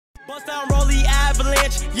Bust down Rolly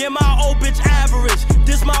Avalanche, yeah, my old bitch average.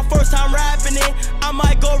 This my first time rapping it, I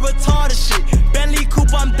might go retarded shit. Bentley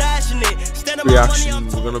coupe, I'm dashing it. Stand up my money,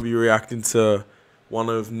 We're gonna be reacting to one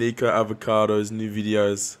of Nikocado Avocado's new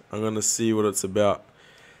videos. I'm gonna see what it's about.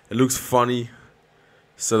 It looks funny,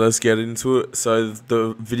 so let's get into it. So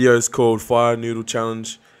the video is called Fire Noodle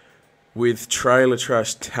Challenge with Trailer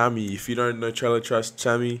Trash Tammy. If you don't know Trailer Trash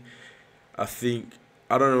Tammy, I don't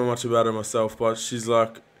know much about her myself, but she's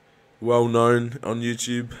like well known on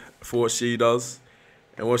YouTube for what she does,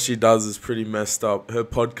 and what she does is pretty messed up. Her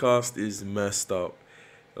podcast is messed up.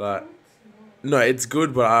 Like, no, it's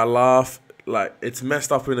good, but I laugh. Like, it's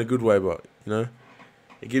messed up in a good way, but you know,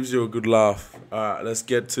 it gives you a good laugh. Alright, let's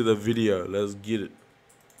get to the video. Let's get it.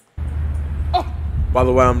 Oh. By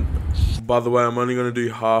the way, I'm only gonna do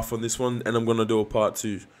half on this one, and I'm gonna do a part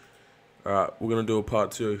 2. Alright, we're gonna do a part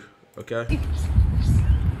 2. Okay.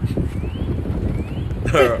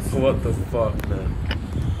 What the fuck, man?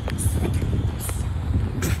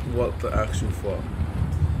 What the actual fuck?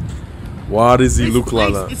 Why does he look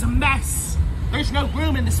like that? This place is a mess. There's no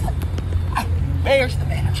room in this place. Where's the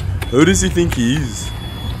manager? Who does he think he is?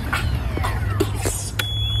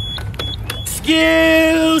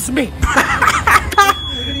 Excuse me.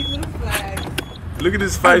 Look at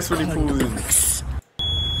his face when he pulls in.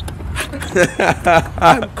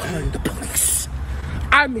 I'm calling the police.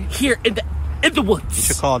 I'm here in the woods. You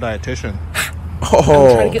should call a dietitian. I'm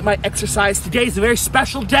trying to get my exercise. Today's a very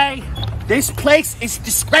special day. This place is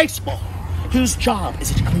disgraceful. Whose job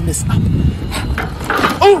is it to clean this up?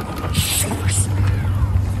 Oh, shivers.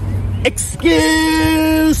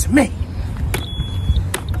 Excuse me.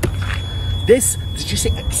 Did you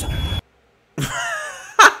say?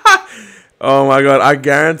 Oh my god, I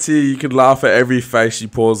guarantee you could laugh at every face she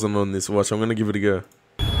pulls on this. Watch, I'm gonna give it a go.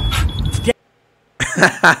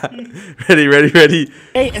 Ready.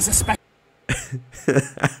 Today is a special.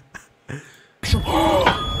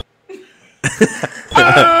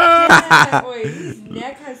 Boy, his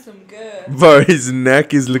neck has some girth. Bro, his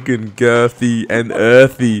neck is looking girthy and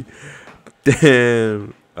earthy.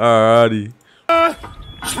 Damn. Alrighty.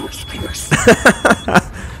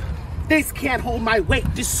 This can't hold my weight.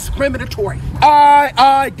 Discriminatory. I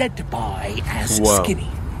identify as skinny.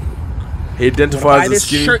 He identifies as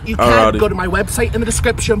skinny. Shirt you can go to my website in the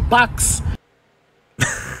description box.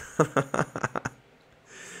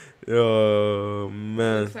 Oh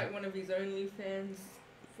man. Looks like one of his OnlyFans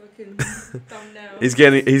fucking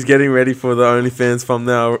thumbnails. He's getting ready for the OnlyFans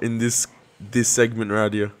thumbnail in this segment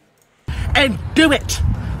right here. And do it.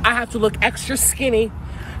 I have to look extra skinny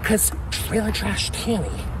because Trailer Trash Tammy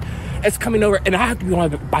is coming over, and I have to be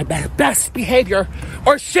on my best behavior,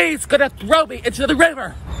 or she's gonna throw me into the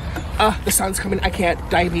river. The sun's coming. I can't.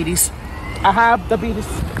 Diabetes. I have diabetes.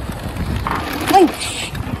 Oh.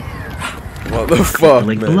 What the fuck,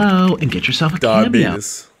 link man? Below and get yourself a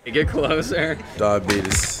diabetes. You get closer.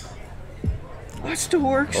 Diabetes. What still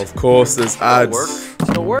works? Of course, there's ads.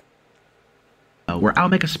 Still work. Where I'll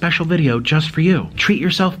make a special video just for you. Treat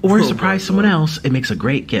yourself or surprise someone else. It makes a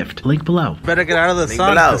great gift. Link below. Better get out of the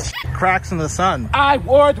sun. There's cracks in the sun. I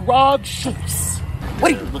wore the wrong shoes.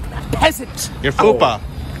 What are you looking at, peasant? Your fupa.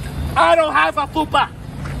 I don't have a fupa.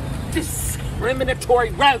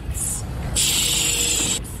 Discriminatory roads.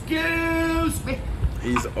 Excuse me.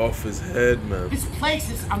 He's off his head, man. This place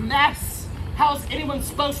is a mess. How's anyone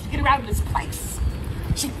supposed to get around this place?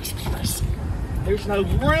 There's no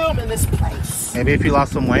room in this place. Maybe if you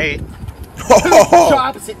lost some weight.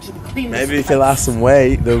 Job is it to clean Maybe if you lost some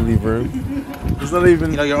weight, there'll be room. It's not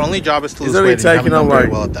even. You know, your only job is to lose he's only weight. And taking you up haven't done very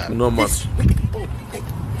like well at that. not much.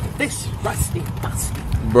 This rusty,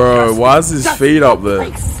 Bro, why is his feet up there?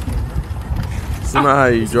 It's not how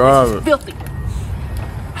you drive it. Filthy.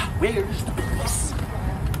 Where's the police?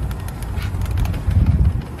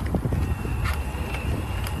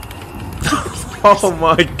 Oh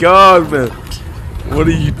my god, man. What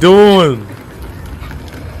are you doing?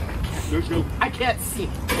 I can't see.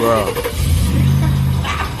 Bro.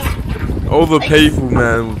 All the people,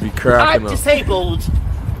 man, would be cracking I'm up. disabled.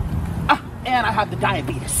 And I have the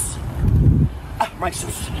diabetes. My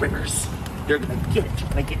subscribers. They're gonna get it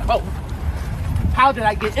when I get home. How did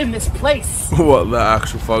I get in this place? What the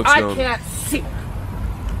actual fuck's I going on? can't see.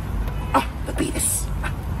 The beatus.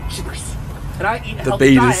 Shivers. And I eat a The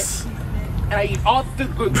healthy beatus. diet. And I eat all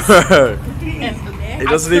food groups. He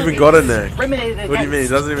doesn't even got a neck. What do you mean? He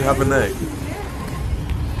doesn't even have a neck.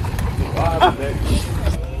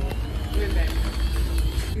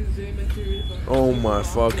 Oh my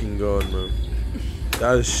fucking god, man.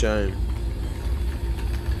 That is shame.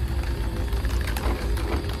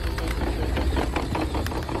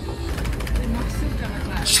 They're not still gonna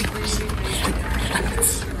clap.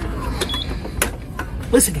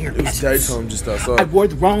 Listen here, It was peasants. daytime just I outside. wore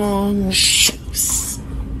the wrong shoes.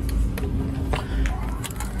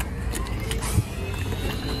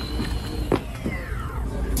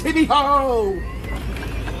 Titty ho!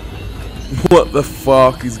 What the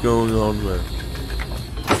fuck is going on, man?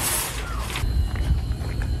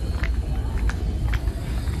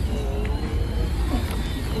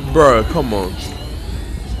 Bro, come on.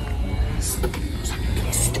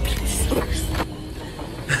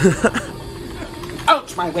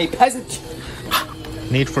 Out my way, peasant!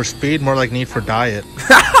 Need for speed, more like need for diet.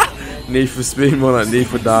 Need for speed, more like need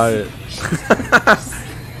for diet.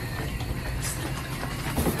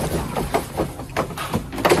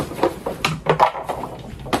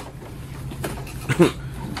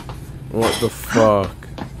 What the fuck?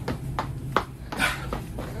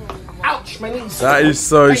 Ouch, my knees. That is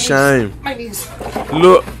so My knees. shame. My knees.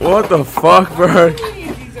 Look, what the fuck, bro?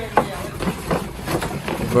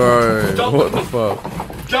 Bro, what the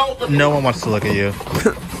fuck? Don't look No one wants to look at you.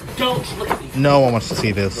 Don't look at me. No one wants to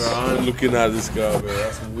see this. Bro, I'm looking at this guy, bro.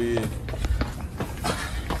 That's weird.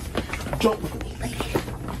 Don't look at me, lady.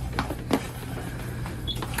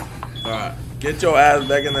 Alright, get your ass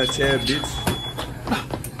back in that chair, bitch.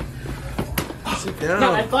 Sit Not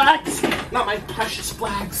my down. flags. Not my precious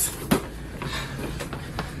flags.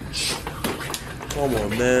 Come on,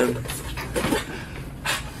 man.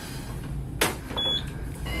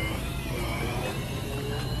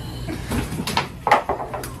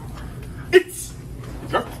 It's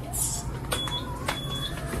your fault.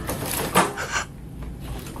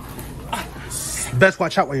 Best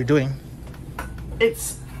watch out what you're doing.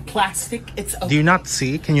 It's plastic. It's Do you not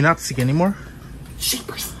see? Can you not see anymore?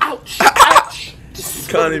 Jeepers. Ouch. Ouch. Just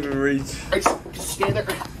Can't even reach. Just stand there.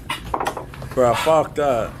 Bro, fuck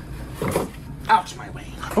that. Out my way.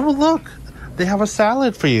 Oh, look. They have a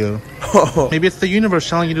salad for you. Maybe it's the universe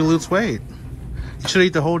telling you to lose weight. You should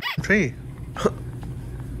eat the whole tree.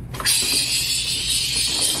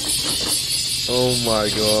 Oh my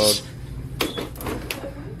god.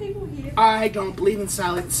 I don't believe in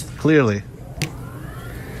salads. Clearly.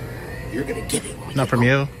 You're gonna get it. When we Not get from home.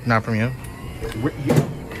 you. Not from you.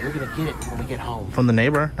 You're gonna get it when we get home. From the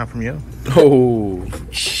neighbor. Not from you. Oh.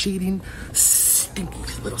 Cheating, stinky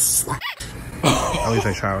little slut. At least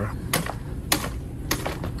I shower.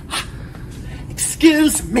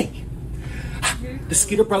 Excuse me. The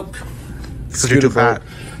scooter broke. Because you're too fat.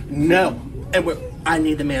 No. And I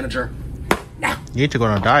need the manager. Now. You need to go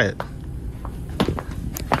on a diet.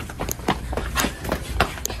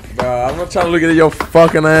 Bro, I'm not trying to look at your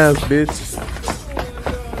fucking ass, bitch.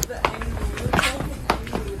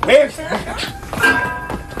 Where's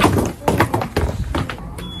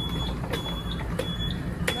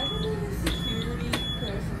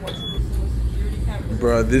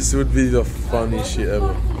Bro, this would be the funniest shit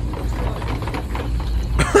ever.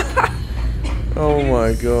 Oh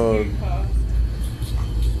my god.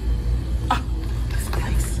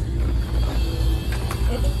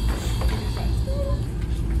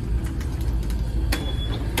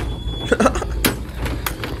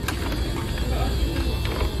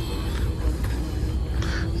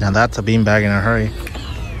 Now that's a beanbag in a hurry.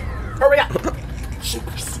 Hurry up!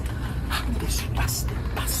 Jeepers. This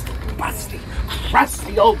rusty,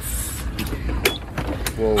 crusty old.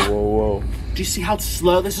 Whoa, whoa, whoa. Do you see how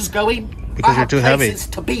slow this is going? Because I you're have too heavy. places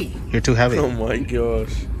to be. You're too heavy. Oh my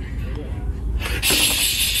gosh.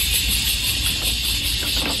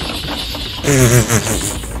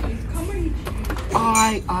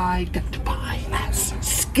 I identify as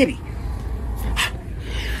skinny.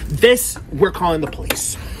 This, we're calling the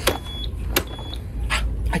police.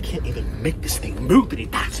 I can't even make this thing move any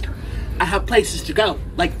faster. I have places to go,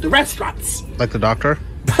 like the restaurants. Like the doctor?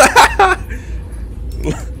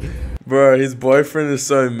 Bro, his boyfriend is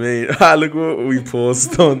so mean. Look what we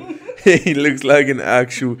paused on. He looks like an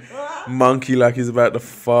actual monkey, like he's about to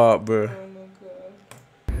fart, bro.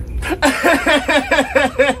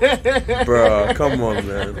 Bro, come on,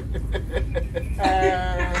 man.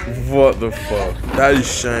 What the fuck? That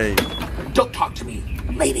is shame. Don't talk to me,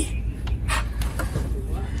 lady.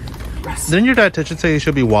 Rest. Didn't your dietitian say you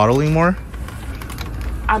should be waddling more?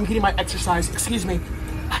 I'm getting my exercise. Excuse me.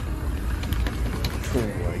 Oh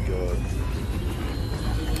my god.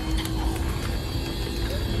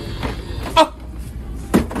 Oh.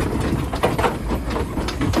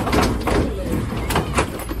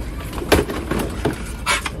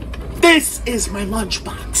 This is my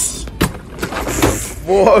lunchbox.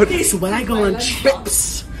 What? So when I go on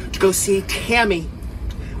trips to go see Tammy,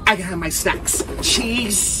 I can have my snacks.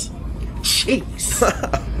 Cheese.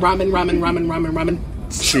 Ramen.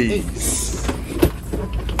 Cheese.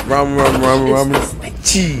 Ramen.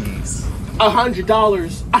 Cheese.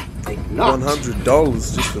 $100? I think not.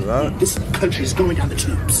 $100 just for that? This country's going down the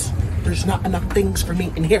tubes. There's not enough things for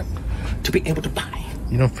me in here to be able to buy.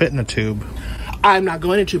 You don't fit in a tube. I'm not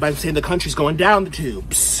going into tube. I'm saying the country's going down the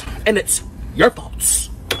tubes. And it's your faults.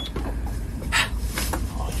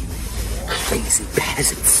 Oh, you crazy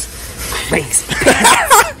peasants. Crazy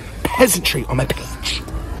peasants. Peasantry on my page.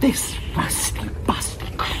 This rusty,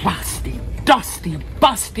 busty, crusty, dusty,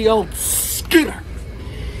 busty old scooter.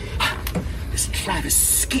 This Travis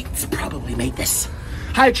Skeets probably made this.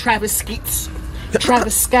 Hi, Travis Skeets.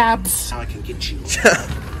 Travis Scabs. Now I can get you.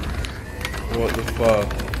 What the fuck?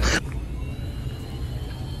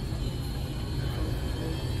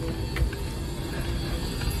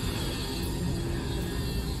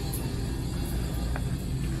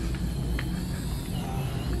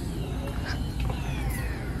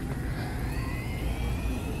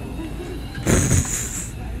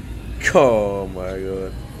 Oh my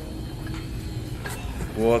god.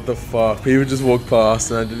 What the fuck? People just walked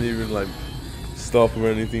past and I didn't even like stop or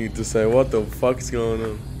anything to say what the fuck is going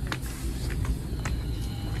on.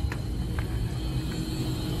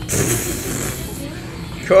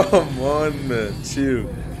 Come on man, chill.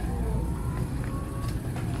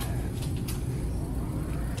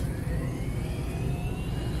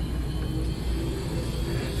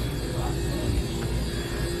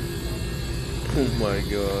 Oh my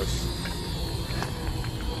gosh.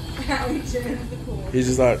 He's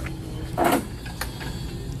just like.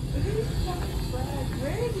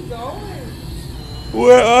 Where is he going?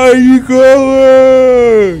 Where are you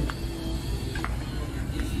going?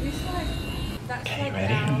 Okay,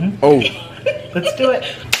 ready? Oh. Let's do it.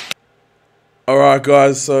 Alright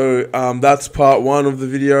guys, so that's part 1 of the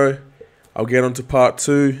video. I'll get on to part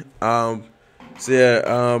 2.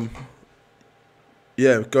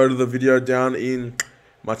 Yeah, go to the video down in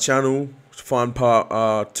my channel to find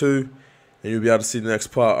part 2 and you'll be able to see the next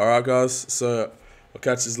part. Alright guys, so I'll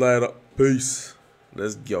catch you later. Peace.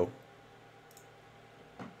 Let's go.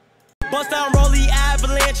 Bust down Rolly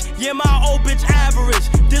Avalanche, yeah my old bitch average.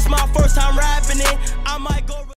 This my first time rapping it, I might go